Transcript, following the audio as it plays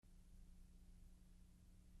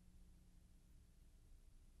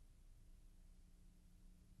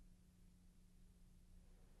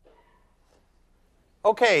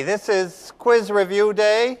Okay, this is quiz review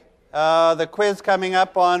day. The quiz coming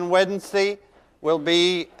up on Wednesday will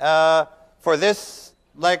be, for this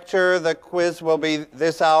lecture, the quiz will be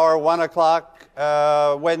this hour, 1 o'clock,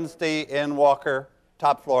 Wednesday in Walker,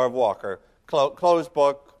 top floor of Walker. Closed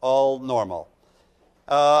book, all normal.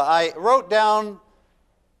 I wrote down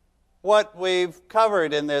what we've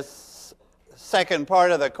covered in this second part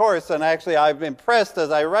of the course, and actually I've impressed as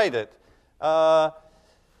I write it.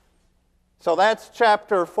 So that's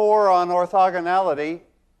chapter 4 on orthogonality,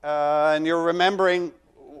 and you're remembering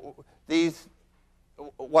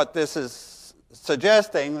what this is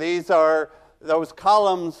suggesting. Those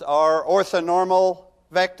columns are orthonormal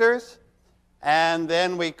vectors, and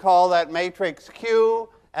then we call that matrix Q,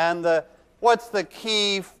 and what's the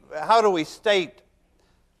key? How do we state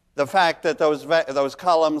the fact that those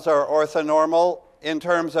columns are orthonormal in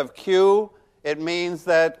terms of Q? It means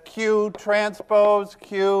that Q transpose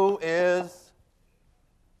Q is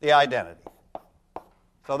the identity.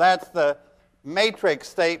 So that's the matrix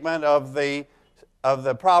statement of the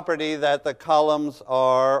property that the columns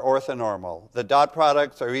are orthonormal. The dot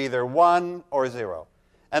products are either 1 or 0.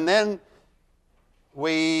 And then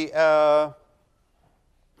we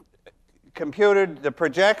computed the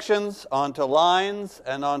projections onto lines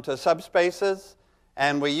and onto subspaces,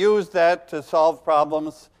 and we used that to solve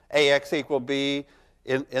problems AX equal B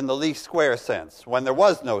in the least square sense. When there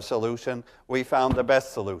was no solution, we found the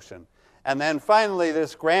best solution. And then finally,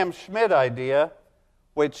 this Gram-Schmidt idea,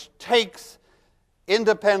 which takes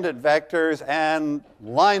independent vectors and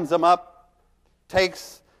lines them up,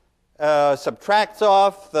 subtracts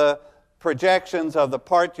off the projections of the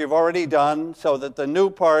part you've already done so that the new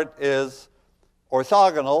part is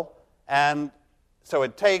orthogonal, and so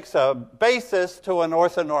it takes a basis to an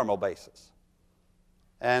orthonormal basis.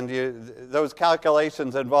 And those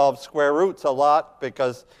calculations involve square roots a lot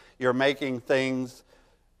because you're making things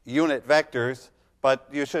unit vectors, but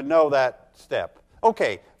you should know that step.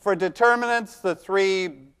 Okay, for determinants, the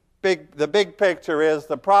big picture is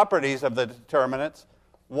the properties of the determinants.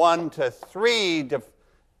 1 to 3,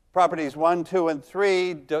 properties 1, 2, and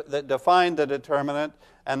 3 that define the determinant,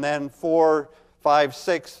 and then 4, 5,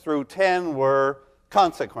 6 through 10 were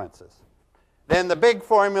consequences. Then the big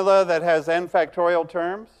formula that has n factorial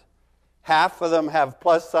terms, half of them have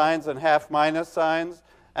plus signs and half minus signs,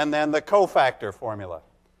 and then the cofactor formula.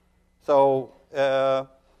 So,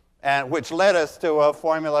 and which led us to a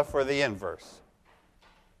formula for the inverse.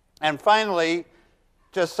 And finally,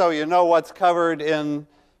 just so you know what's covered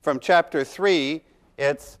from chapter 3,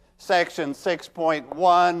 it's section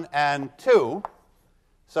 6.1 and 2.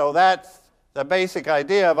 So that's the basic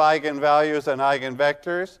idea of eigenvalues and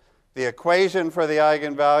eigenvectors, the equation for the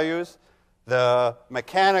eigenvalues, the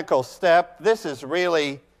mechanical step. This is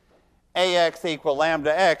really AX equal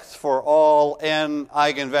lambda x for all n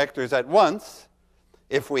eigenvectors at once,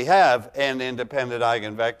 if we have n independent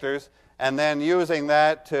eigenvectors, and then using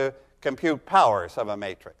that to compute powers of a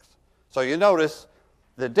matrix. So you notice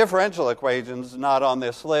the differential equation's not on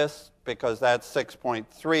this list because that's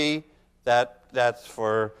 6.3. That's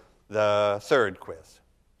for the third quiz.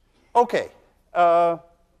 Okay.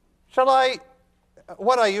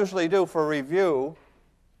 What I usually do for review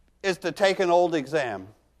is to take an old exam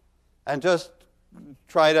and just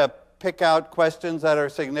try to pick out questions that are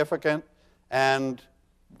significant and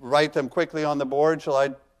write them quickly on the board. Shall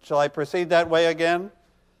I proceed that way again?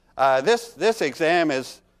 This exam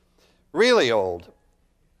is really old.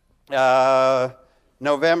 November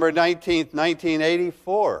 19th,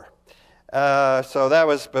 1984. So that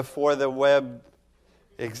was before the web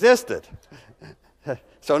existed.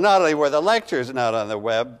 So not only were the lectures not on the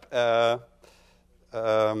web,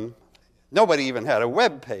 nobody even had a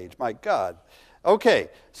web page, my God. Okay,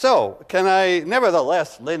 so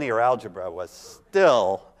nevertheless, linear algebra was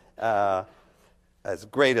still as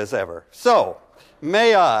great as ever. So,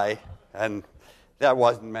 may I, and that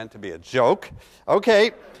wasn't meant to be a joke.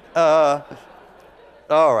 Okay, all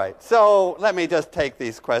right, so let me just take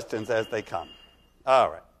these questions as they come.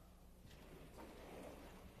 All right.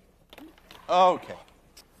 Okay.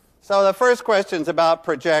 So the first question's about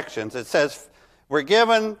projections. It says we're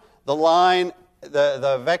given the line,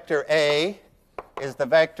 the vector A is the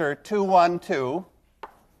vector 2, 1, 2,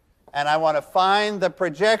 and I want to find the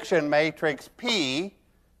projection matrix P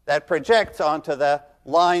that projects onto the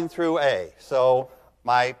line through A. So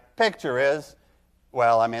my picture is,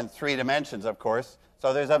 well, I'm in 3 dimensions, of course.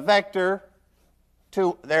 So there's a vector,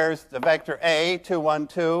 there's the vector A, 2, 1,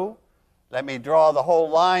 2. Let me draw the whole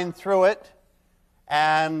line through it.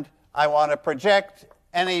 And I want to project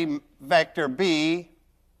any vector B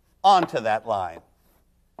onto that line.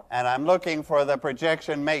 And I'm looking for the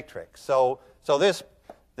projection matrix. So this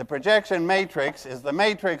The projection matrix is the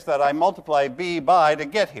matrix that I multiply B by to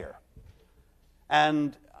get here.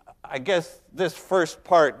 And I guess this first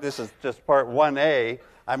part, this is just part 1A,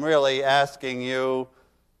 I'm really asking you,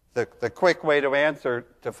 the quick way to answer,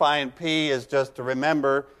 to find P is just to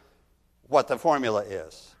remember what the formula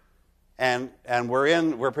is. And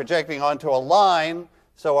we're projecting onto a line,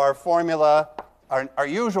 so our formula, our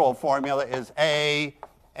usual formula is A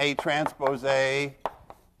transpose A,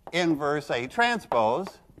 inverse A transpose.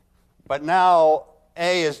 But now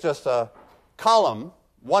A is just a column,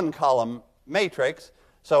 one column matrix,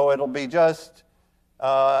 so it'll be just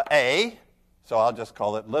A, so I'll just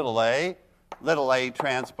call it little a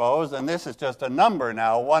transpose, and this is just a number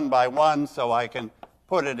now, 1 by 1, so I can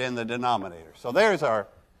put it in the denominator. So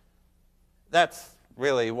that's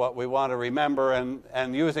really what we want to remember,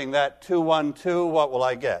 and using that 2, 1, 2, what will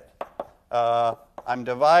I get? I'm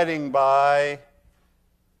dividing by,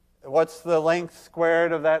 what's the length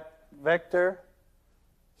squared of that vector?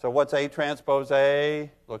 So what's A transpose A?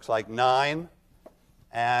 Looks like 9.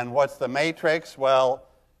 And what's the matrix? Well,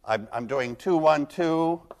 I'm doing 2, 1,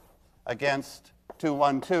 2 against 2,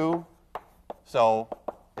 1, 2. So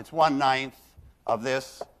it's 1/9 of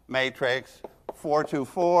this matrix, 4, 2,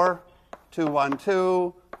 4, 2, 1,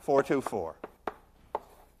 2, 4, 2, 4.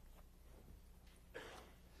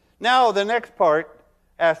 Now the next part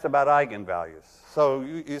asked about eigenvalues. So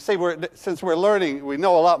you see, since we're learning, we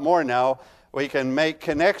know a lot more now, we can make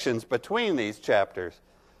connections between these chapters.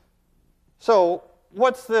 So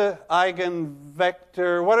what's the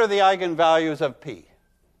eigenvector? What are the eigenvalues of P?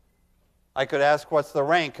 I could ask, what's the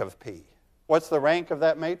rank of P? What's the rank of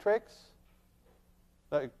that matrix?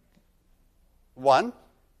 1.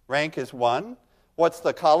 Rank is 1. What's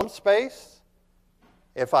the column space?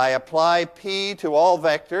 If I apply P to all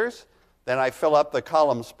vectors, then I fill up the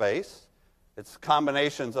column space. It's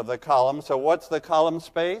combinations of the columns. So what's the column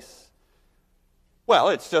space? Well,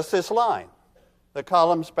 it's just this line. The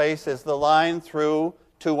column space is the line through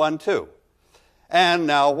 2, 1, 2. And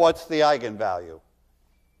now what's the eigenvalue?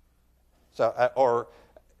 So,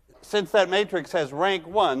 since that matrix has rank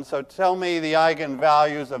 1, so tell me the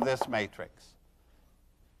eigenvalues of this matrix.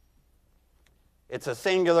 It's a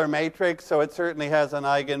singular matrix, so it certainly has an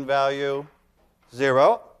eigenvalue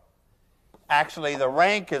 0. Actually, the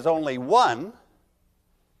rank is only 1,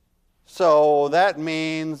 so that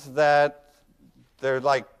means that there's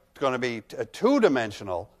like going to be a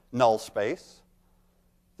two-dimensional null space.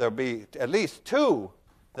 There'll be at least 2.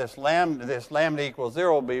 This lambda equals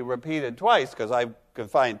 0 will be repeated twice because I can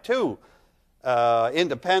find 2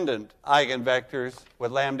 independent eigenvectors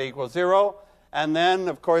with lambda equals 0. And then,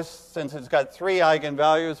 of course, since it's got 3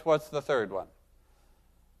 eigenvalues, what's the third one?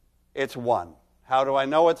 It's 1. How do I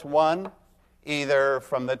know it's 1? Either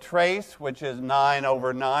from the trace, which is 9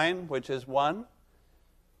 over 9, which is 1,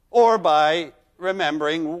 or by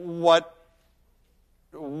remembering what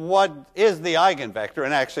is the eigenvector.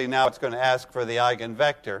 And actually, now it's going to ask for the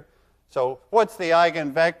eigenvector. So what's the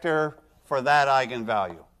eigenvector for that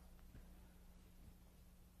eigenvalue?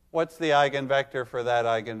 What's the eigenvector for that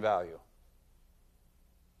eigenvalue?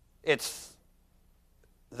 It's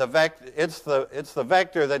the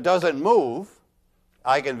vector that doesn't move,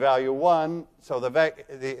 eigenvalue 1, so the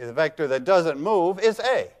vector that doesn't move is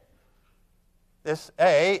A. This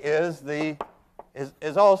A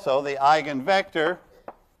is also the eigenvector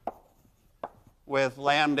with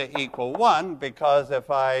lambda equal 1, because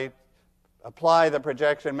if I apply the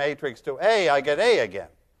projection matrix to A, I get A again.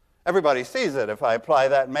 Everybody sees it. If I apply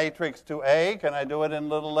that matrix to A, can I do it in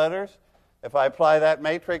little letters? If I apply that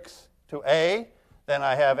matrix to A, then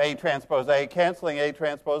I have A transpose A canceling A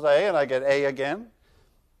transpose A, and I get A again.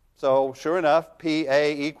 So sure enough, PA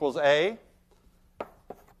equals A,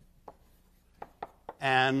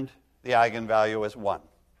 and the eigenvalue is 1.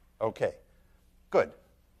 Okay, good.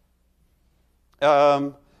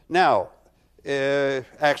 Now,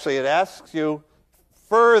 actually it asks you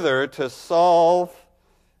further to solve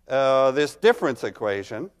this difference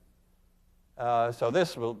equation. So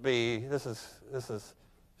this is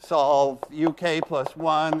solve UK plus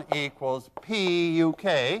 1 equals P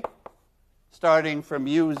UK, starting from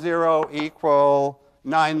U0 equal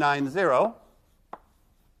 990,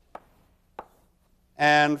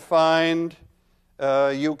 and find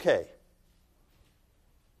UK.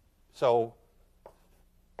 So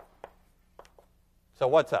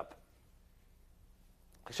what's up?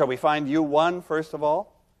 Shall we find U1 first of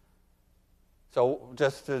all? So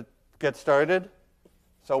just to get started.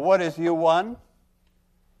 So what is U1?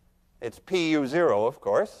 It's PU0, of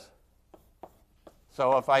course.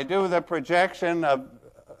 So if I do the projection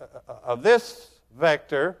of this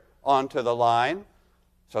vector onto the line,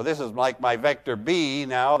 So this is like my vector B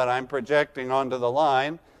now that I'm projecting onto the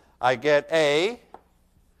line. I get A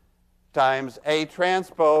times A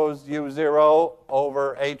transpose U0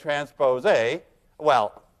 over A transpose A.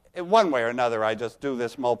 Well, in one way or another, I just do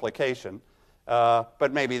this multiplication.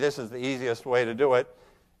 But maybe this is the easiest way to do it.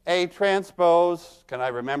 A transpose, can I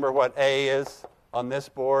remember what A is on this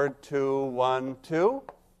board? 2, 1, 2.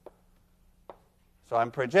 So I'm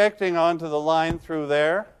projecting onto the line through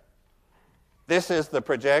there. This is the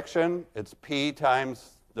projection. It's P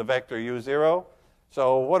times the vector U0.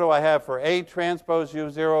 So what do I have for A transpose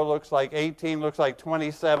U0? Looks like 18, looks like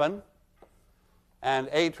 27. And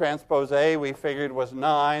A transpose A we figured was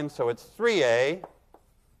 9, so it's 3A.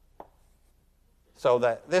 So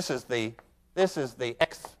that this is the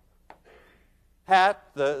X hat,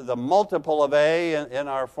 the multiple of A in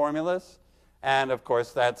our formulas. And of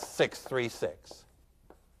course that's 636.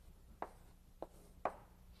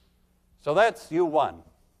 So that's U1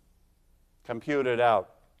 computed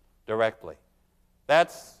out directly.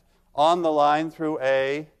 That's on the line through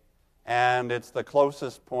A, and it's the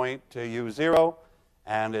closest point to U0,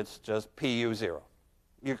 and it's just PU0.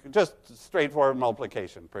 Just straightforward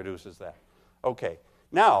multiplication produces that. Okay,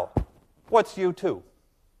 now, what's U2?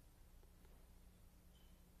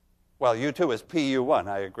 Well, U2 is PU1,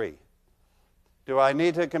 I agree. Do I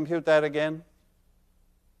need to compute that again?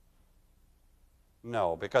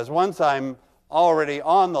 No, because once I'm already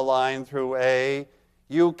on the line through A,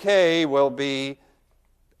 UK will be,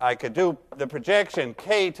 I could do the projection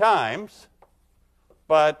K times,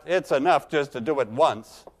 but it's enough just to do it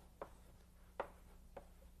once.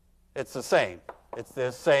 It's the same. It's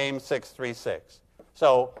the same 636.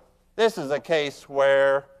 So this is a case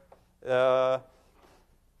where I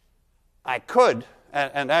could,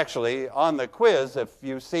 and actually on the quiz, if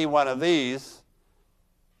you see one of these,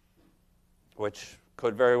 which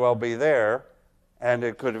could very well be there, and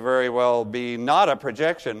it could very well be not a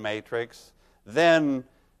projection matrix, then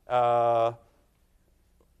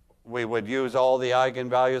we would use all the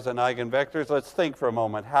eigenvalues and eigenvectors. Let's think for a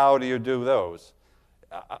moment. How do you do those?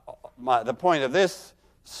 The point of this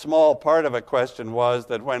small part of a question was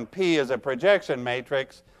that when P is a projection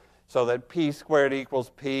matrix, so that P squared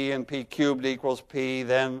equals P and P cubed equals P,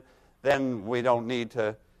 then we don't need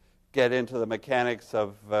to get into the mechanics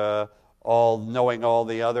of knowing all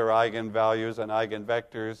the other eigenvalues and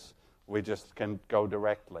eigenvectors. We just can go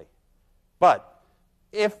directly. But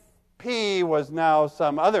if P was now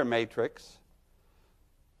some other matrix,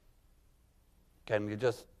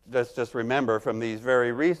 let's just remember from these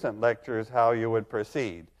very recent lectures how you would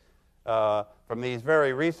proceed. From these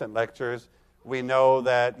very recent lectures, we know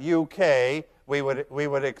that UK, we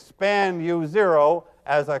would expand U0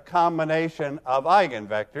 as a combination of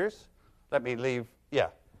eigenvectors. Let me leave,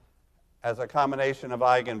 as a combination of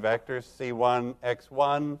eigenvectors, C1,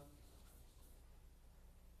 X1,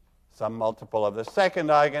 some multiple of the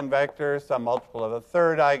second eigenvector, some multiple of the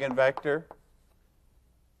third eigenvector,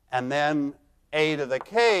 and then A to the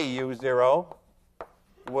K U0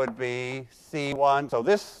 would be C1. So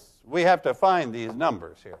we have to find these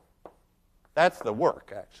numbers here. That's the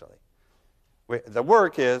work, actually. The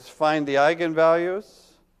work is find the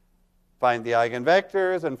eigenvalues, find the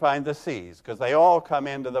eigenvectors, and find the C's, because they all come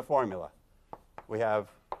into the formula. We have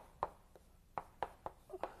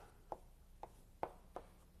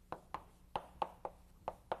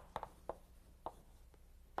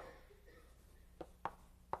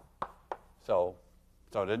So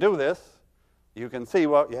to do this, you can see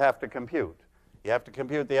what you have to compute. You have to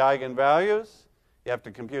compute the eigenvalues, you have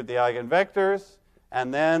to compute the eigenvectors,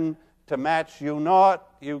 and then to match U0,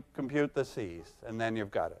 you compute the C's, and then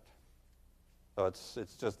you've got it. So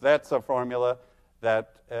it's just, that's a formula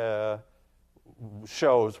that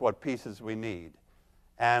shows what pieces we need.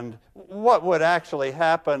 And what would actually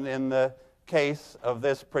happen in the case of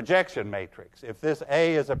this projection matrix? If this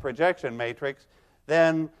A is a projection matrix,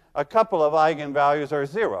 then a couple of eigenvalues are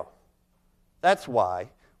 0. That's why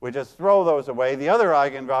we just throw those away. The other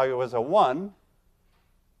eigenvalue is a 1,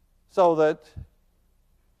 so that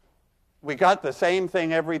we got the same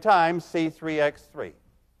thing every time, C3x3.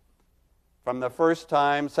 From the first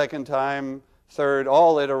time, second time, third,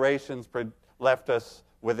 all iterations left us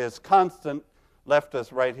with this constant, left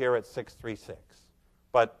us right here at 636.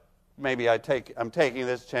 But maybe I'm taking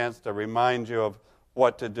this chance to remind you of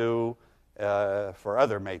what to do for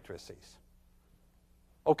other matrices.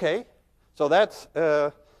 Okay, so that's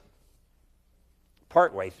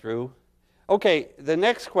partway through. Okay, the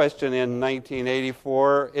next question in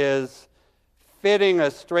 1984 is fitting a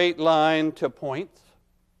straight line to points,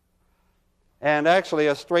 and actually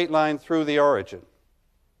a straight line through the origin.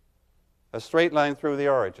 a straight line through the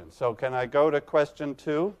origin. So can I go to question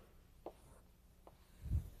 2?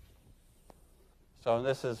 So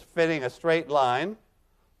this is fitting a straight line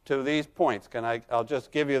to these points. I'll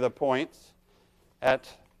just give you the points. At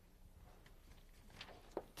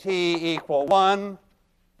t equal 1,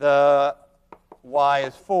 the y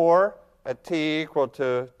is 4. At t equal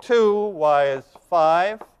to 2, y is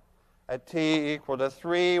 5. At t equal to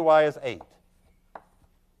 3, y is 8.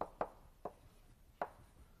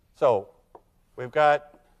 So we've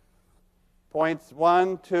got points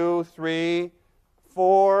 1, 2, 3,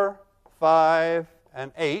 4, 5,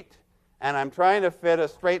 and 8. And I'm trying to fit a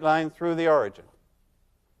straight line through the origin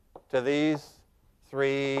to these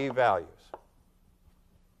 3 values.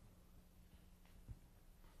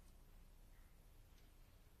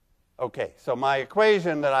 Okay, so my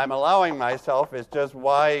equation that I'm allowing myself is just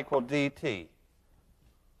y equal dt.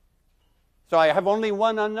 So I have only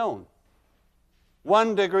one unknown,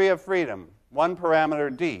 1 degree of freedom, 1 parameter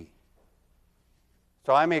d.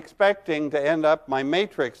 So I'm expecting to end up my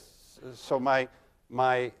matrix. So when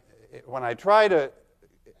I try to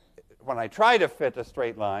fit a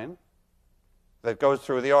straight line that goes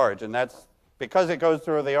through the origin, that's because it goes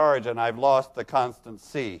through the origin, I've lost the constant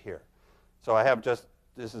c here. So I have just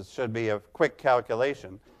should be a quick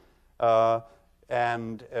calculation. I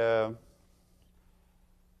can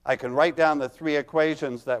write down the 3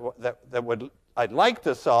 equations I'd like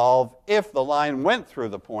to solve if the line went through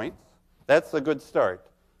the points. That's a good start,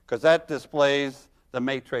 because that displays the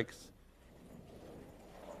matrix.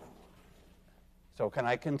 So can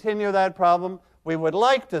I continue that problem? We would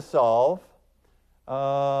like to solve,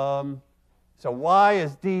 so y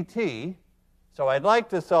is dt. So I'd like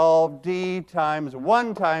to solve d times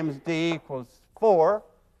 1 times d equals 4,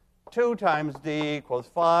 2 times d equals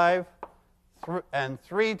 5, and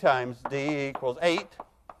 3 times d equals 8.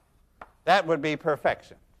 That would be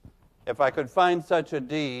perfection. If I could find such a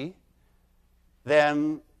d,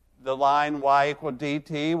 then the line y equal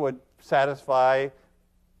dt would satisfy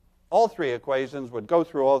all 3 equations, would go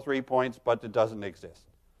through all 3 points, but it doesn't exist.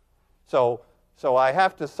 So I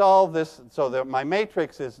have to solve this so that my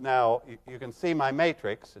matrix is now, you can see my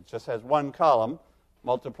matrix. It just has 1 column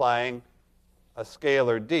multiplying a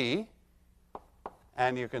scalar d.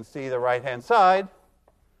 And you can see the right-hand side.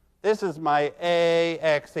 This is my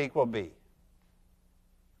ax equal b.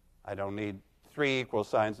 I don't need 3 equal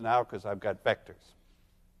signs now because I've got vectors.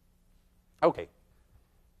 Okay.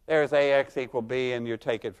 There's ax equal b, and you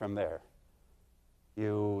take it from there.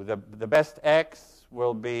 The best x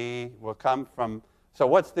will come from, so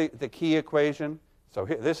what's the key equation? So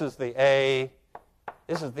here, this is the ax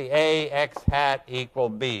hat equal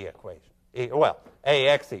b equation. Well,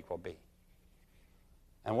 ax equal b.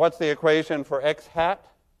 And what's the equation for x hat?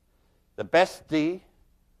 The best d.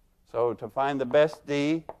 So to find the best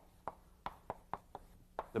d,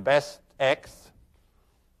 the best x,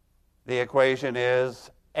 the equation is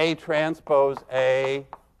A transpose A,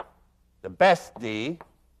 the best d,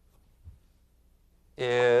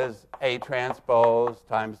 is A transpose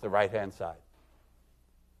times the right-hand side.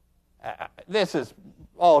 This is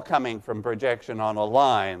all coming from projection on a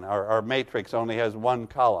line. Our matrix only has 1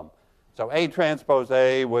 column. So A transpose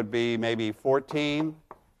A would be maybe 14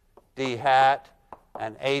 d hat,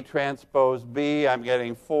 and A transpose B, I'm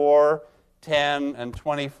getting 4, 10, and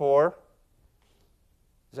 24.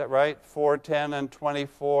 Is that right? 4, 10, and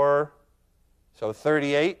 24. So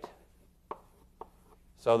 38.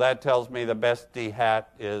 So that tells me the best d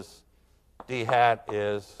hat is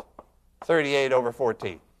 38 over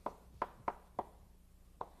 14.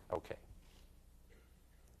 Okay.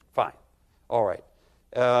 Fine. All right.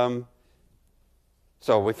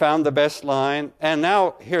 So we found the best line. And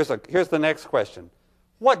now here's the next question.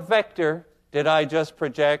 What vector did I just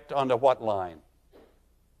project onto what line?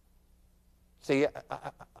 See,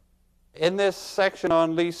 in this section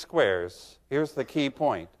on least squares, here's the key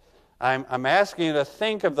point. I'm asking you to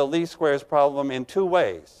think of the least squares problem in 2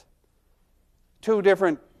 ways. 2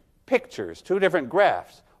 different pictures, 2 different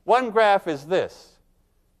graphs. One graph is this.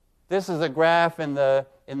 This is a graph in the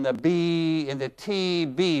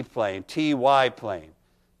TB plane, TY plane,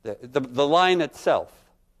 the line itself.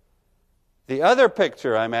 The other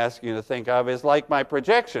picture I'm asking you to think of is like my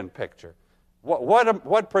projection picture.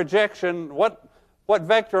 What projection, what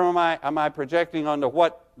vector am I projecting onto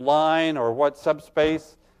what line or what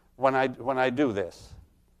subspace when I do this?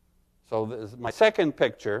 So my second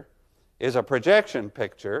picture is a projection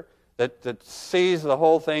picture that sees the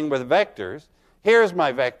whole thing with vectors. Here's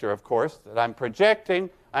my vector, of course, that I'm projecting.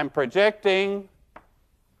 I'm projecting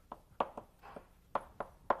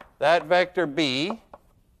that vector B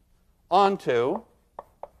onto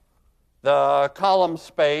the column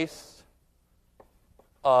space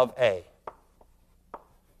of A.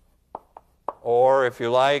 Or if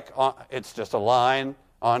you like, it's just a line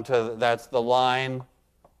onto, that's the line.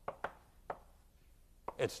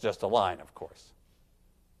 It's just a line, of course.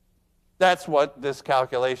 That's what this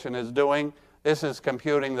calculation is doing. This is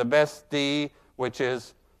computing the best D, which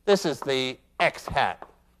is, this is the x hat.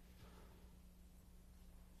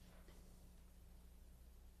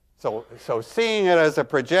 So seeing it as a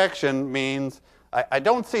projection means I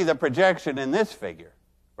don't see the projection in this figure,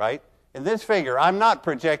 right? In this figure, I'm not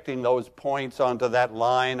projecting those points onto that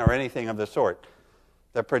line or anything of the sort.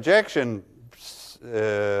 The projection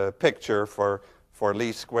picture for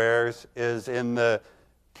least squares is in the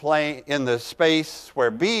plane, in the space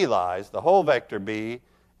where B lies, the whole vector B,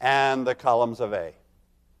 and the columns of A.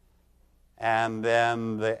 And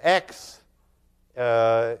then the x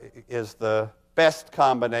is the best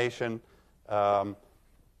combination that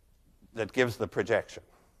gives the projection.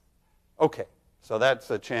 Okay, so that's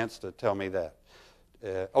a chance to tell me that.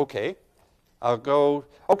 Okay, I'll go.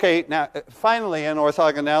 Okay, now finally in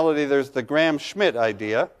orthogonality there's the Gram-Schmidt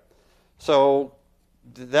idea. So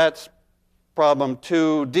that's problem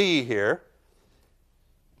 2D here.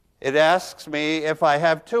 It asks me if I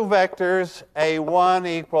have two vectors, A1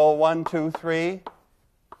 equal 1, 2, 3,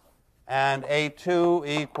 and A2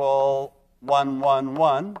 equal 1, 1,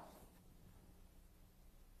 1,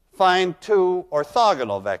 find two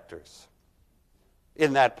orthogonal vectors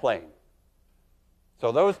in that plane.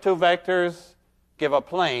 So those two vectors give a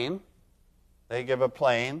plane. They give a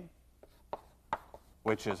plane,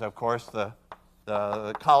 which is, of course, the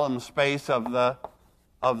column space of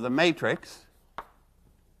the matrix.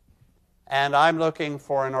 And I'm looking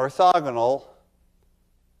for an orthogonal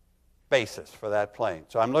basis for that plane.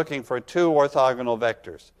 So I'm looking for two orthogonal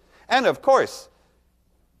vectors. And of course,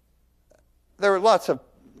 there are lots of,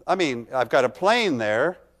 I've got a plane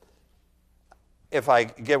there. If I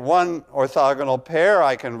get one orthogonal pair,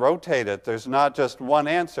 I can rotate it. There's not just one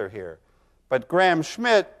answer here. But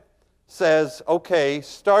Gram-Schmidt says, okay,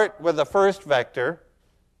 start with the first vector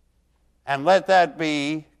and let that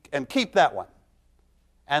be, and keep that one.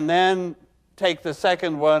 And then take the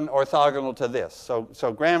second one orthogonal to this.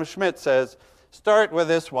 So Gram-Schmidt says, start with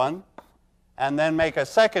this one, and then make a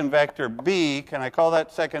second vector B. Can I call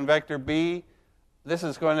that second vector B? This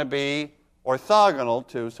is going to be orthogonal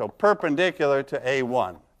to, so perpendicular to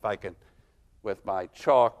A1. If I can, with my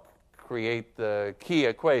chalk, create the key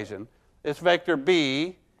equation. This vector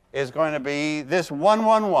B is going to be this 1,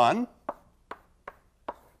 1, 1.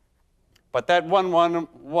 But that 1, 1,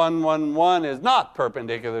 1, 1, 1 is not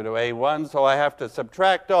perpendicular to A1, so I have to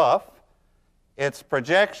subtract off its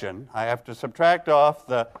projection. I have to subtract off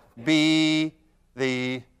the B,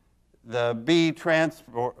 the B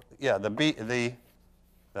transpose, yeah,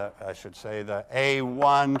 I should say the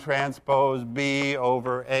A1 transpose B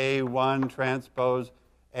over A1 transpose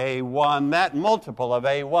A1. That multiple of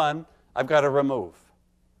A1 I've got to remove.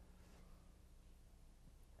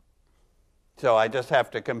 So I just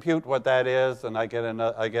have to compute what that is, and I get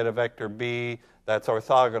a vector B that's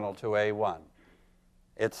orthogonal to A1.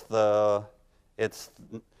 It's the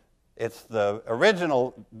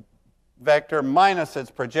original vector minus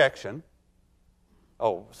its projection.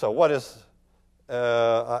 Oh, so what is?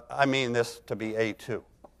 I mean this to be A2.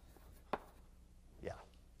 Yeah.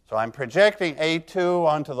 So I'm projecting A2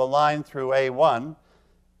 onto the line through A1.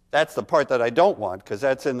 That's the part that I don't want because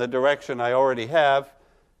that's in the direction I already have.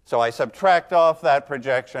 So I subtract off that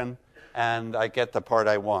projection, and I get the part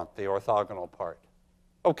I want, the orthogonal part.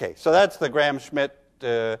 Okay, so that's the Gram-Schmidt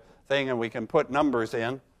thing, and we can put numbers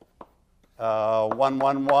in. 1,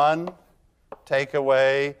 1, 1, take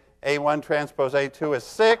away A1 transpose A2 is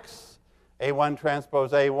 6. A1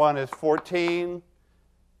 transpose A1 is 14,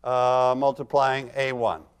 multiplying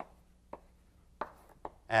A1.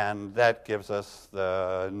 And that gives us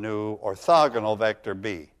the new orthogonal vector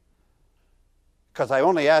B. Because I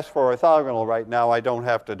only asked for orthogonal right now, I don't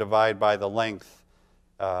have to divide by the length,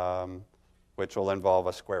 which will involve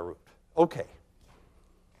a square root. Okay.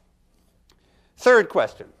 Third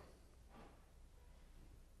question.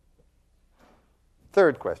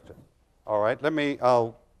 Third question. All right,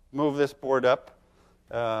 I'll move this board up.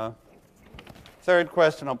 Third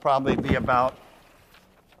question will probably be about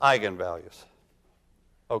eigenvalues.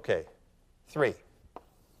 Okay, 3.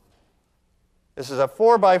 This is a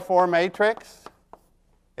 4 by 4 matrix.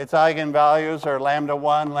 Its eigenvalues are lambda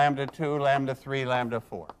 1, lambda 2, lambda 3, lambda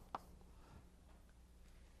 4.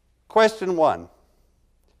 Question 1.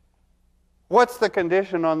 What's the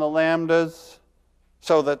condition on the lambdas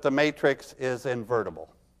so that the matrix is invertible?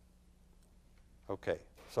 Okay,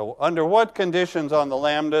 so under what conditions on the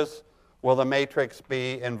lambdas will the matrix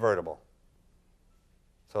be invertible?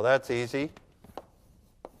 So that's easy.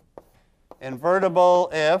 Invertible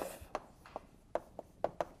if,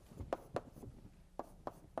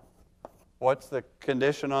 what's the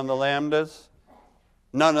condition on the lambdas?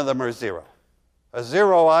 None of them are 0. A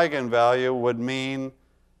 0 eigenvalue would mean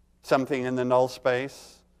something in the null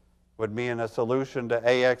space, would mean a solution to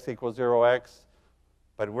ax equals 0x,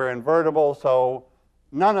 but we're invertible, so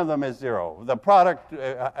none of them is 0. The product,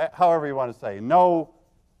 however you want to say, no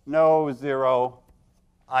 0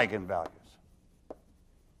 eigenvalues.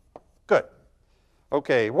 Good.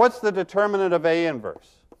 Okay, what's the determinant of A inverse?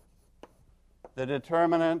 The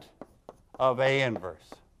determinant of A inverse.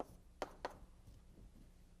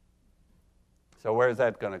 So where's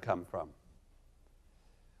that going to come from?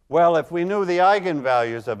 Well, if we knew the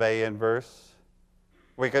eigenvalues of A inverse,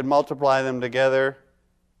 we could multiply them together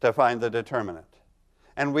to find the determinant.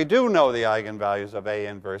 And we do know the eigenvalues of A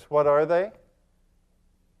inverse. What are they?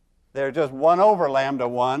 They're just 1 over lambda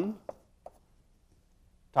 1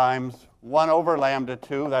 times 1 over lambda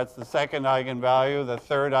 2. That's the second eigenvalue, the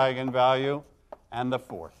third eigenvalue, and the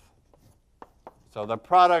fourth. So the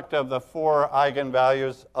product of the 4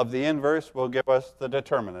 eigenvalues of the inverse will give us the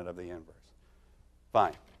determinant of the inverse.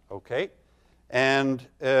 Fine. Okay. And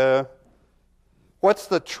what's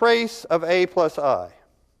the trace of A plus I?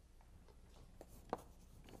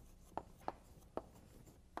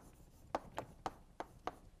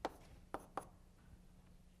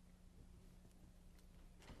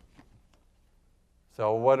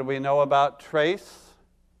 So what do we know about trace?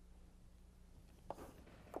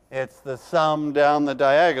 It's the sum down the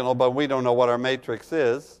diagonal, but we don't know what our matrix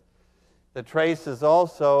is. The trace is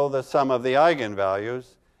also the sum of the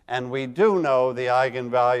eigenvalues, and we do know the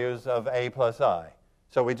eigenvalues of A plus I.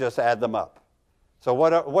 So we just add them up. So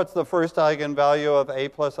what's the first eigenvalue of A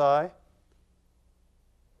plus I?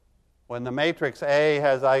 When the matrix A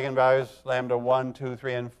has eigenvalues lambda 1, 2,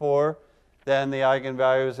 3, and 4, then the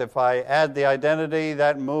eigenvalues, if I add the identity,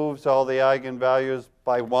 that moves all the eigenvalues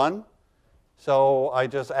by 1. So I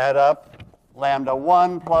just add up lambda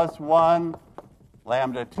 1 plus 1,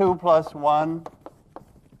 lambda 2 plus 1,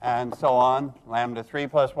 and so on. Lambda 3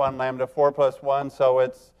 plus 1, lambda 4 plus 1. So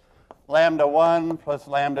it's lambda 1 plus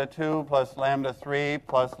lambda 2 plus lambda 3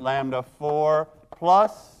 plus lambda 4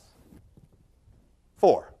 plus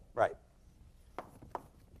 4. Right.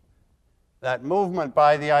 That movement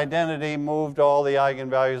by the identity moved all the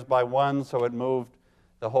eigenvalues by 1, so it moved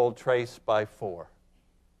the whole trace by 4.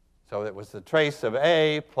 So it was the trace of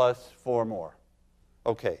A plus 4 more.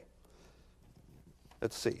 Okay.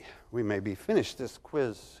 Let's see. We may be finished this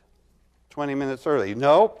quiz 20 minutes early.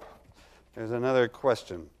 Nope. There's another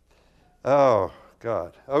question. Oh,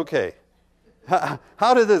 God. Okay.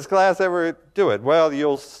 How did this class ever do it? Well,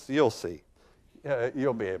 you'll see.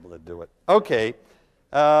 You'll be able to do it. Okay.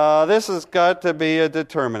 This has got to be a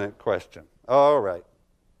determinant question. All right.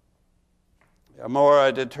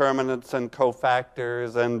 More determinants and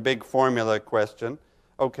cofactors and big formula question.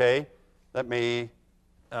 Okay, let me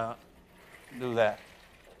do that.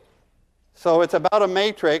 So it's about a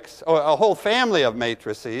matrix, or a whole family of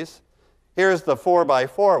matrices. Here's the 4 by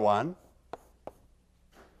 4 one.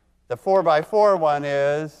 The 4 by 4 one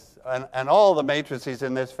is, and all the matrices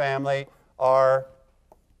in this family are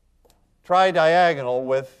tridiagonal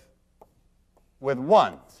with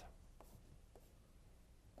ones.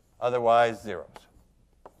 Otherwise, zeros.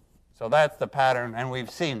 So that's the pattern, and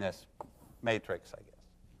we've seen this matrix, I guess.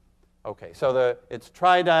 Okay, so it's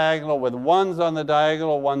tridiagonal with ones on the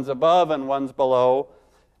diagonal, ones above and ones below,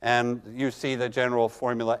 and you see the general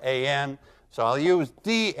formula AN. So I'll use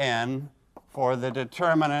DN for the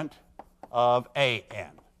determinant of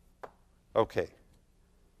AN. Okay.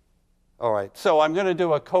 All right, so I'm going to do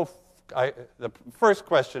the first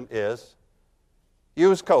question is,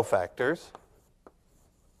 use cofactors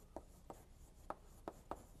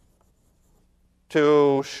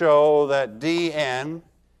to show that dn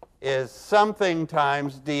is something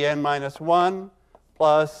times dn minus 1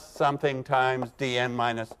 plus something times dn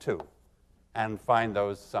minus 2, and find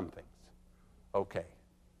those somethings. Okay.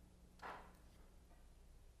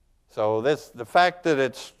 So the fact that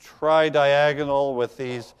it's tridiagonal with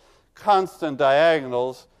these constant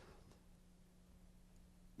diagonals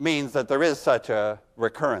means that there is such a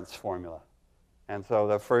recurrence formula. And so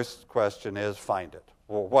the first question is, find it.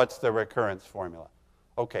 Well, what's the recurrence formula?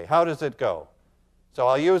 Okay, how does it go? So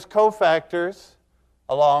I'll use cofactors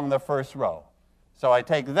along the first row. So I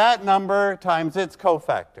take that number times its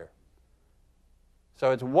cofactor.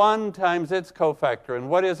 So it's 1 times its cofactor. And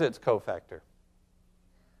what is its cofactor?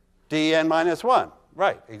 dn minus 1.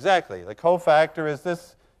 Right, exactly. The cofactor is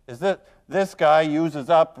this guy uses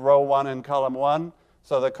up row 1 and column 1.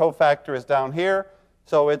 So the cofactor is down here.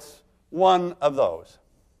 So it's one of those.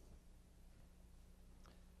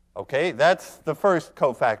 Okay, that's the first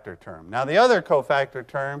cofactor term. Now the other cofactor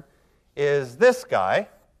term is this guy,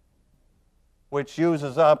 which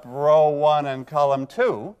uses up row 1 and column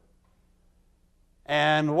 2.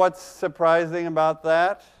 And what's surprising about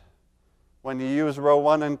that? When you use row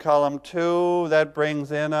 1 and column 2, that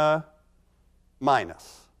brings in a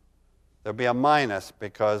minus. There'll be a minus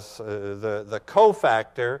because the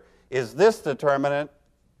cofactor is this determinant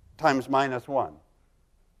times minus 1.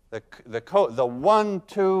 The 1,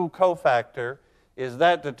 2 cofactor is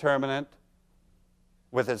that determinant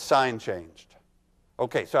with its sign changed.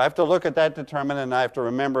 Okay, so I have to look at that determinant, and I have to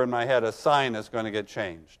remember in my head a sign is going to get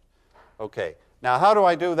changed. Okay, now how do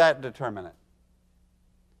I do that determinant?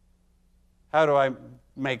 How do I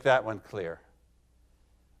make that one clear?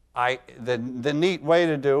 The neat way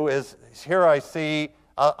to do is, here I see,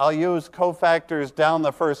 I'll use cofactors down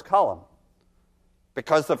the first column.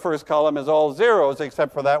 Because the first column is all zeros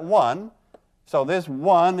except for that 1. So this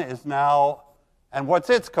 1 is now, and what's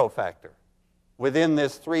its cofactor? Within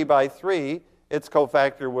this 3 by 3, its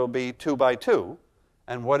cofactor will be 2 by 2.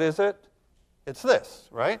 And what is it? It's this,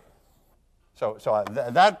 right? So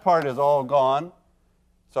that part is all gone.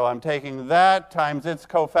 So I'm taking that times its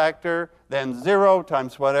cofactor, then 0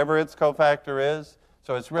 times whatever its cofactor is.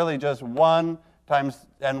 So it's really just 1 times,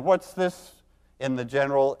 and what's this in the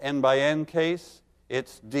general n by n case?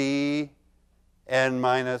 It's dn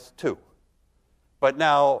minus 2. But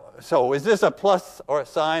now, so is this a plus or a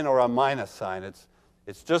sign or a minus sign? It's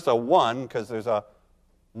just a 1 because there's a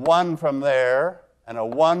 1 from there and a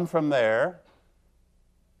 1 from there.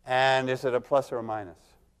 And is it a plus or a minus?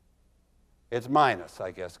 It's minus,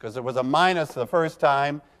 I guess, because it was a minus the first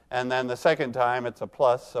time, and then the second time it's a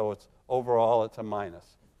plus, so it's overall it's a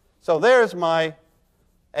minus. So there's my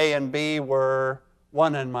A and B were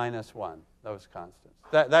 1 and minus 1, those constants.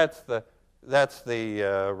 That's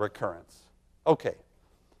the recurrence. Okay.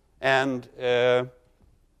 And, then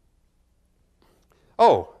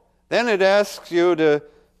it asks you to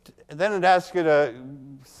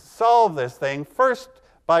solve this thing first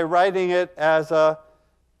by writing it as a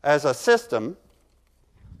system.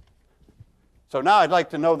 So now I'd like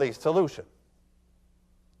to know the solution.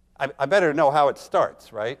 I better know how it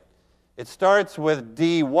starts, right? It starts with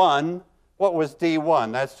D1. What was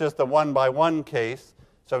D1? That's just a 1 by 1 case.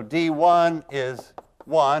 So D1 is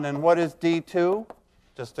 1. And what is D2?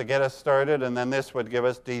 Just to get us started. And then this would give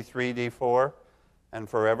us D3, D4, and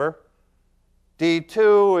forever.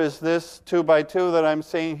 D2 is this 2 by 2 that I'm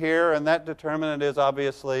seeing here. And that determinant is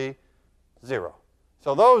obviously 0.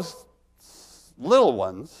 So those little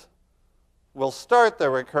ones will start the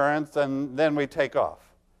recurrence, and then we take off.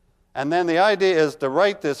 And then the idea is to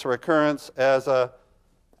write this recurrence as a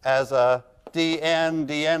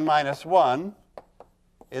dn minus 1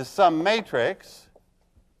 is some matrix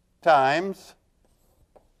times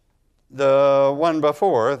the one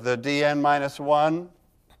before, the dn minus 1,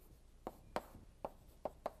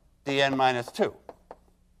 dn minus 2.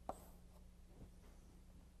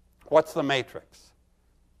 What's the matrix?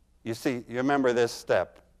 You see, you remember this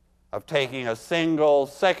step of taking a single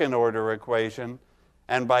second-order equation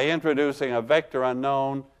and by introducing a vector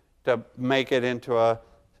unknown to make it into a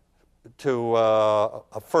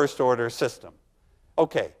first-order system.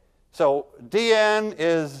 Okay, so dn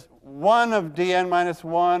is 1 of dn minus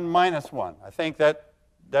 1 minus 1. I think that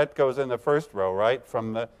goes in the first row, right,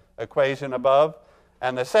 from the equation above.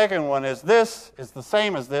 And the second one is this, is the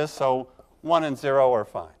same as this, so 1 and 0 are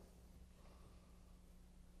fine.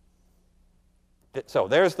 So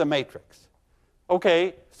there's the matrix.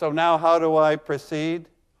 Okay, so now how do I proceed?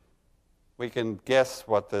 We can guess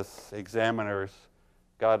what this examiner's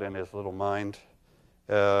got in his little mind.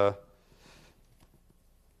 Well,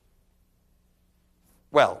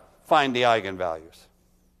 find the eigenvalues.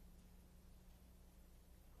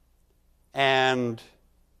 And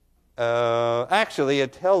actually,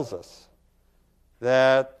 it tells us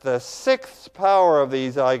that the sixth power of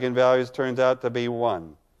these eigenvalues turns out to be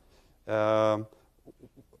 1.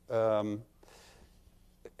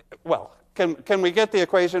 Well, can we get the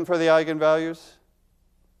equation for the eigenvalues?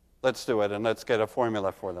 Let's do it, and let's get a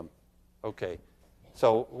formula for them. Okay.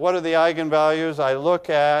 So what are the eigenvalues? I look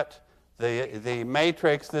at the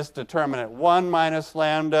matrix, this determinant 1 minus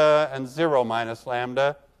lambda and 0 minus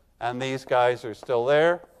lambda, and these guys are still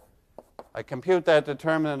there. I compute that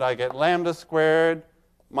determinant. I get lambda squared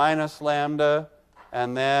minus lambda,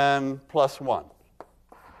 and then plus 1.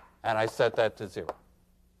 And I set that to 0.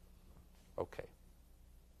 Okay.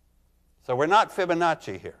 So we're not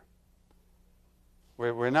Fibonacci here.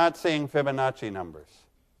 We're not seeing Fibonacci numbers.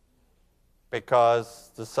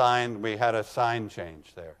 because we had a sign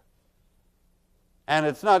change there. And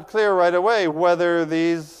it's not clear right away whether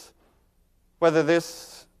this,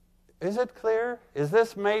 is it clear? Is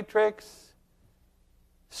this matrix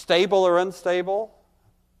stable or unstable?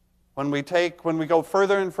 When we go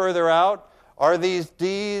further and further out, are these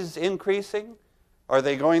D's increasing? Are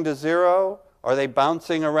they going to zero? Are they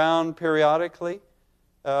bouncing around periodically?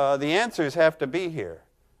 The answers have to be here.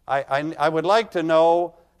 I would like to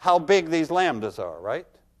know how big these lambdas are, right?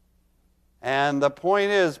 And the point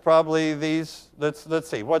is probably these, let's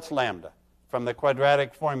see, what's lambda? From the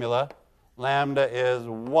quadratic formula, lambda is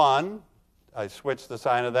 1. I switch the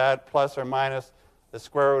sign of that, plus or minus the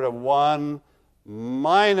square root of 1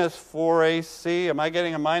 minus 4ac. Am I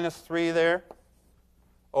getting a minus 3 there?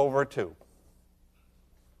 Over 2.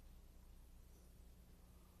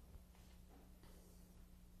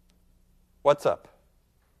 What's up?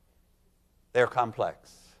 They're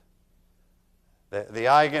complex. The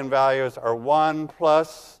eigenvalues are 1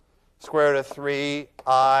 plus square root of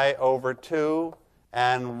 3i over 2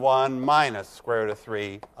 and 1 minus square root of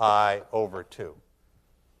 3i over 2.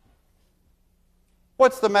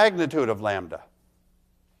 What's the magnitude of lambda?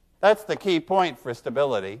 That's the key point for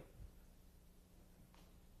stability.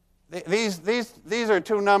 These are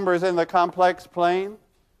two numbers in the complex plane.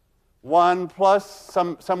 1 plus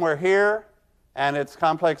somewhere here, and its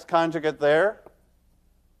complex conjugate there.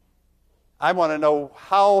 I want to know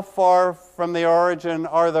how far from the origin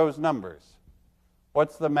are those numbers.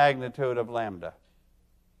 What's the magnitude of lambda?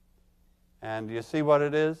 And do you see what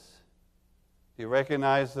it is? Do you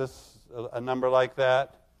recognize this, a number like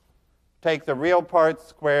that? Take the real part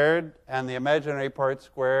squared and the imaginary part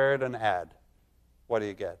squared and add. What do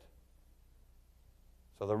you get?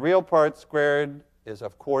 So the real part squared is a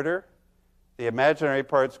quarter. The imaginary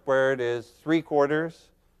part squared is 3/4.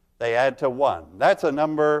 They add to 1. That's a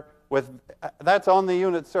number that's on the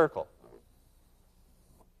unit circle.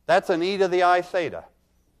 That's an e to the I theta.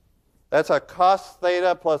 That's a cos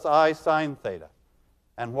theta plus I sine theta.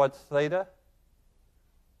 And what's theta?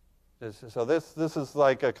 So this is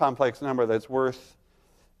like a complex number that's worth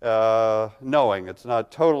knowing. It's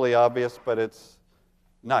not totally obvious, but it's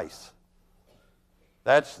nice.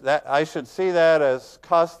 I should see that as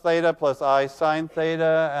cos theta plus I sine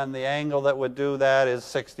theta, and the angle that would do that is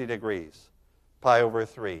 60 degrees, pi over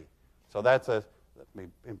 3. So let me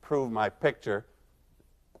improve my picture.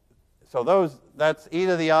 So that's e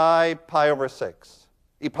to the I pi over 6,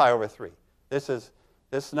 e pi over 3.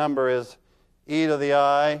 This number is e to the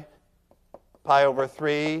I pi over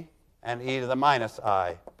 3 and e to the minus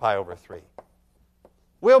I pi over 3.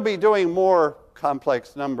 We'll be doing more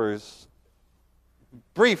complex numbers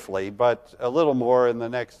briefly, but a little more in the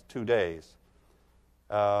next 2 days,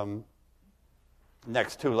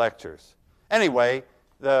 next 2 lectures. Anyway,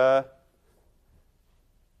 so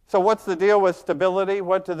what's the deal with stability?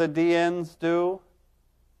 What do the dn's do?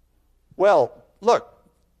 Well, look,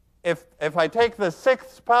 if I take the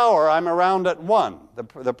 6th power, I'm around at 1.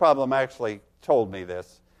 The problem actually told me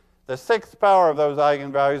this. The 6th power of those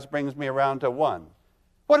eigenvalues brings me around to 1.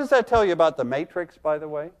 What does that tell you about the matrix, by the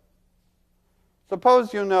way?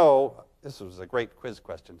 Suppose you know, this was a great quiz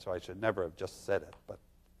question, so I should never have just said it, but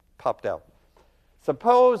popped out.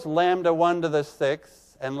 Suppose lambda 1 to the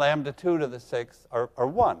 6th and lambda 2 to the 6th are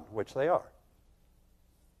 1, which they are.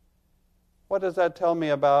 What does that tell me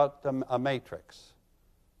about a matrix?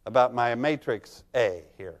 About my matrix A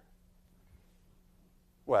here?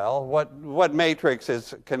 Well, what matrix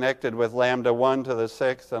is connected with lambda 1 to the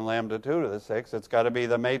 6th and lambda 2 to the 6th? It's got to be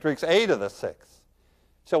the matrix A to the 6th.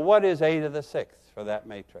 So what is A to the 6th for that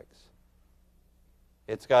matrix?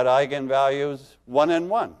 It's got eigenvalues 1 and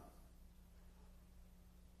 1.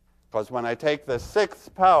 Because when I take the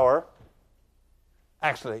 6th power,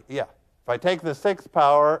 if I take the 6th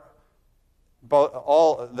power,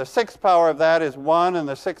 the 6th power of that is 1, and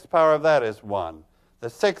the 6th power of that is 1. The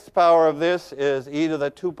 6th power of this is e to the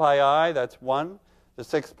 2 pi I, that's 1. The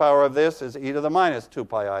 6th power of this is e to the minus 2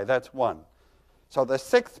 pi I, that's 1. So the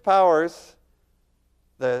 6th powers,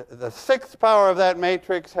 the 6th power of that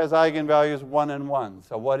matrix has eigenvalues 1 and 1.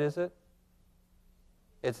 So what is it?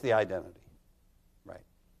 It's the identity.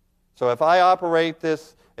 So if I operate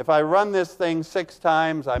this, if I run this thing 6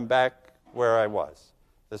 times, I'm back where I was.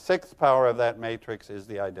 The 6th power of that matrix is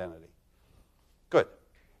the identity. Good.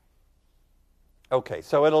 Okay,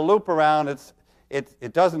 so it'll loop around.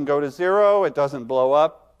 It doesn't go to 0. It doesn't blow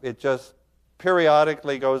up. It just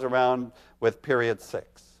periodically goes around with period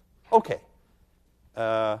 6. Okay.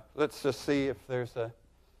 Let's just see if there's a...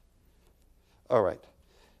 All right.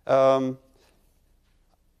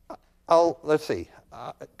 Let's see.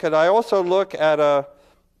 Could I also look at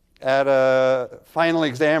at a final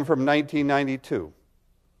exam from 1992.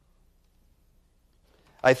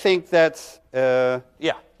 I think that's, yeah,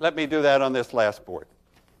 let me do that on this last board.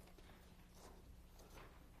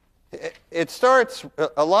 It starts,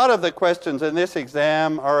 a lot of the questions in this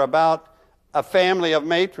exam are about a family of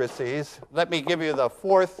matrices. Let me give you the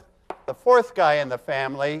fourth guy in the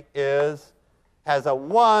family has a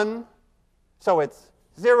 1, so it's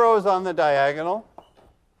zeros on the diagonal.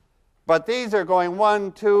 But these are going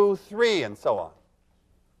 1, 2, 3, and so on.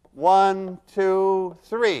 1, 2,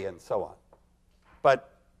 3, and so on. But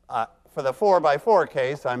for the 4 by 4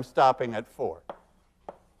 case, I'm stopping at 4.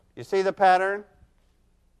 You see the pattern?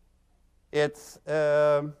 It's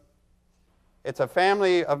a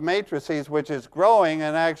family of matrices which is growing,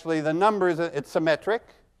 and actually the numbers, it's symmetric,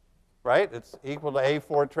 right? It's equal to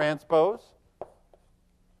A4 transpose.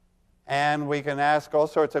 And we can ask all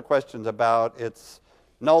sorts of questions about its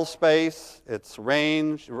null space, its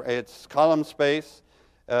range, its column space.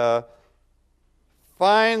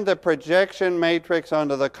 Find the projection matrix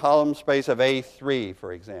onto the column space of A3,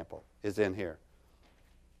 for example, is in here.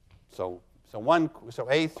 So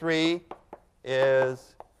A3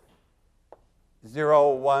 is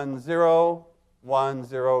 0, 1, 0, 1,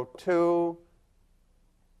 0, 2,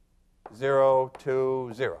 0,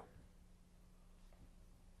 2, 0.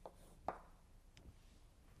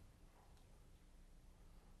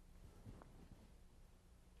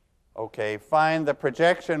 Okay, find the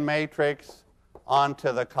projection matrix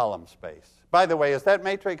onto the column space. By the way, is that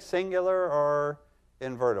matrix singular or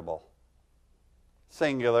invertible?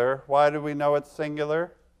 Singular. Why do we know it's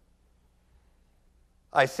singular?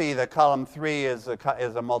 I see that column 3 is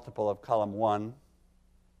a multiple of column 1,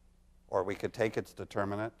 or we could take its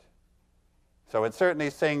determinant. So it's certainly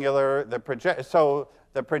singular. So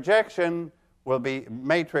the projection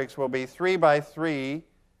matrix will be 3 by 3,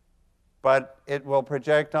 but it will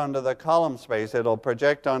project onto the column space. It'll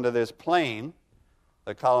project onto this plane,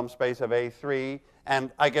 the column space of A3,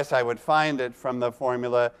 and I guess I would find it from the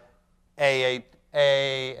formula A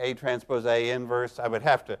transpose A inverse. I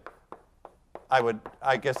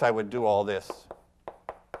guess I would do all this.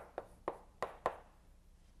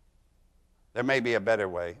 There may be a better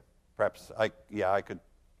way. Perhaps, I could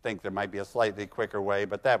think there might be a slightly quicker way,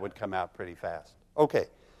 but that would come out pretty fast. Okay,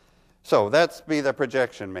 so that's be the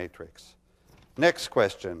projection matrix. Next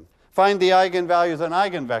question. Find the eigenvalues and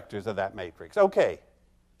eigenvectors of that matrix. Okay,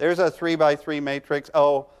 there's a 3 by 3 matrix.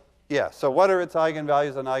 Oh, yeah, so what are its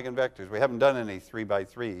eigenvalues and eigenvectors? We haven't done any 3 by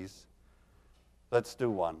 3s. Let's do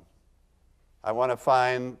one. I want to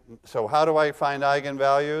find, so how do I find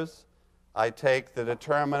eigenvalues? I take the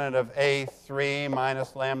determinant of A3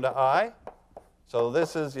 minus lambda I. So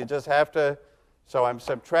this is, you just have to, so I'm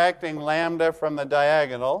subtracting lambda from the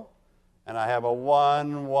diagonal, and I have a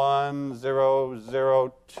 1, 1, 0,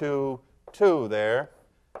 0, 2, 2 there,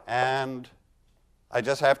 and I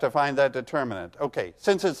just have to find that determinant. Okay,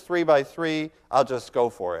 since it's 3 by 3, I'll just go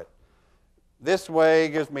for it. This way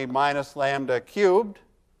gives me minus lambda cubed,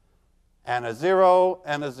 and a 0,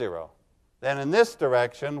 and a 0. Then in this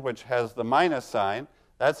direction, which has the minus sign,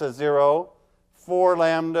 that's a 0,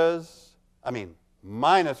 minus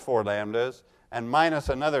 4 lambdas, and minus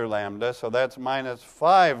another lambda, so that's minus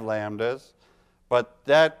 5 lambdas, but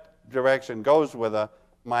that direction goes with a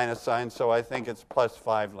minus sign, so I think it's plus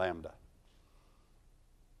 5 lambda.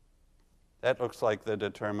 That looks like the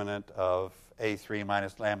determinant of A3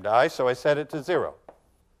 minus lambda I, so I set it to 0.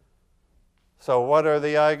 So what are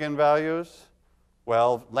the eigenvalues?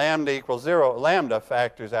 Well, lambda equals 0. Lambda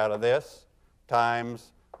factors out of this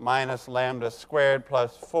times minus lambda squared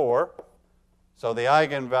plus 4. So the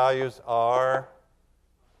eigenvalues are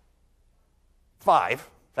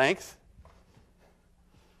 5. Thanks.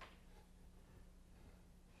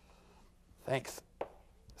 Thanks.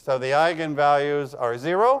 So the eigenvalues are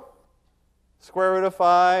 0, square root of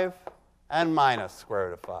 5, and minus square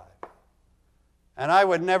root of 5. And I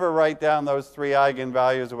would never write down those 3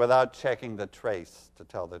 eigenvalues without checking the trace, to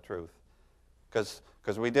tell the truth. Because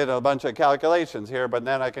we did a bunch of calculations here, but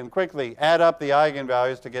then I can quickly add up the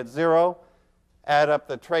eigenvalues to get 0, add up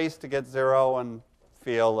the trace to get 0, and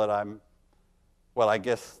feel that well, I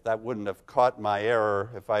guess that wouldn't have caught my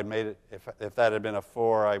error if I'd made it, if that had been a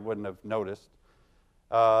 4, I wouldn't have noticed.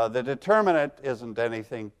 The determinant isn't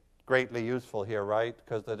anything greatly useful here, right?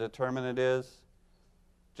 Because the determinant is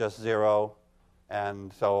just 0.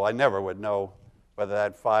 And so I never would know whether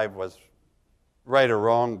that 5 was right or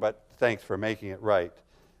wrong, but thanks for making it right.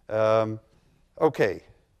 Okay.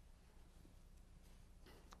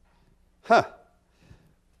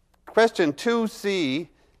 Question 2C,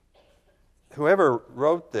 whoever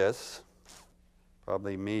wrote this,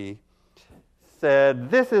 probably me,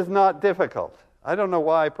 said, this is not difficult. I don't know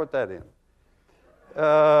why I put that in.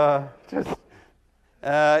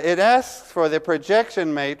 It asks for the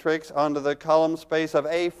projection matrix onto the column space of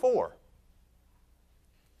A4.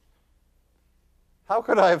 How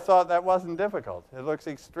could I have thought that wasn't difficult? It looks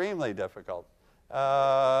extremely difficult.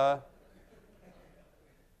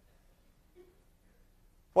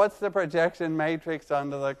 What's the projection matrix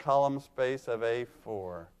onto the column space of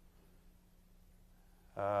A4?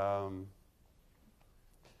 I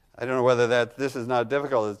don't know whether this is not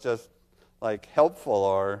difficult. It's just like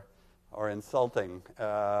helpful or insulting.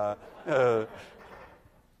 What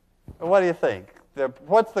do you think?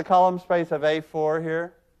 What's the column space of A4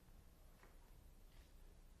 here?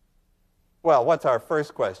 Well, what's our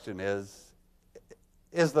first question is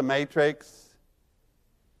the matrix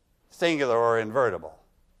singular or invertible?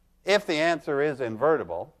 If the answer is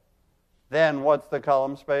invertible, then what's the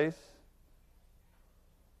column space?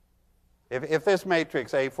 If this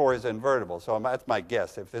matrix A4 is invertible, so that's my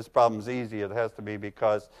guess. If this problem's easy, it has to be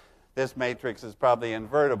because this matrix is probably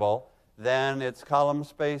invertible, then its column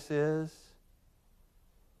space is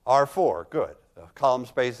R4. Good. The column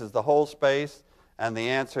space is the whole space, and the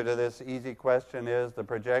answer to this easy question is the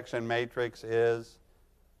projection matrix is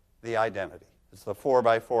the identity. It's the 4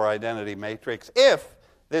 by 4 identity matrix if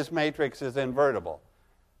this matrix is invertible.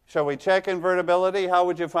 Shall we check invertibility? How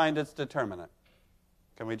would you find its determinant?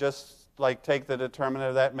 Can we just take the determinant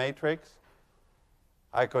of that matrix?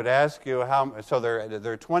 I could ask you so there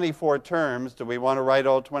are 24 terms. Do we want to write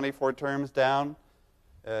all 24 terms down?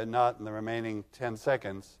 Not in the remaining 10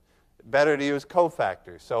 seconds. Better to use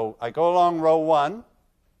cofactors. So I go along row 1.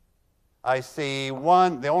 I see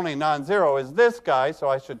 1. The only non-zero is this guy, so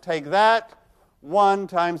I should take that 1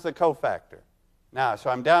 times the cofactor. Now, so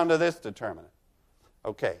I'm down to this determinant.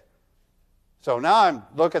 Okay. So now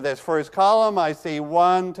look at this first column. I see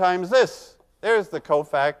 1 times this. There's the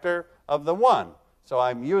cofactor of the 1. So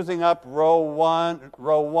I'm using up row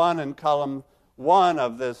 1 and column 1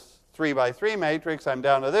 of this 3 by 3 matrix. I'm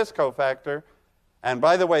down to this cofactor. And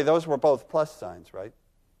by the way, those were both plus signs, right?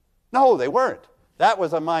 No, they weren't. That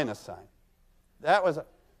was a minus sign. That was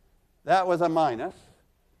a minus.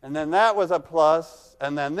 And then that was a plus.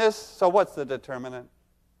 And then this. So what's the determinant?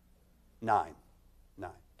 9.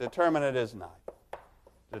 Determinant is 9.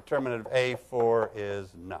 Determinant of A4 is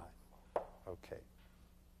 9. Okay.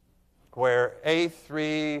 Where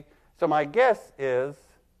A3, so my guess is,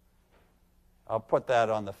 I'll put that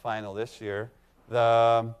on the final this year,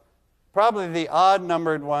 probably the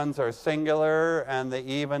odd-numbered ones are singular and the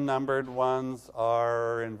even-numbered ones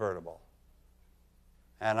are invertible.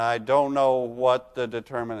 And I don't know what the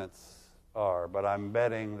determinants are, but I'm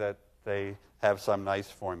betting that they have some nice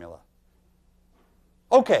formula.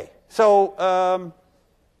 Okay, so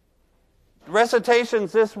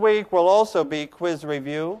recitations this week will also be quiz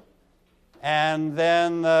review. And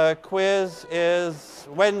then the quiz is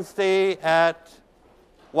Wednesday at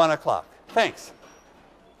 1 o'clock. Thanks.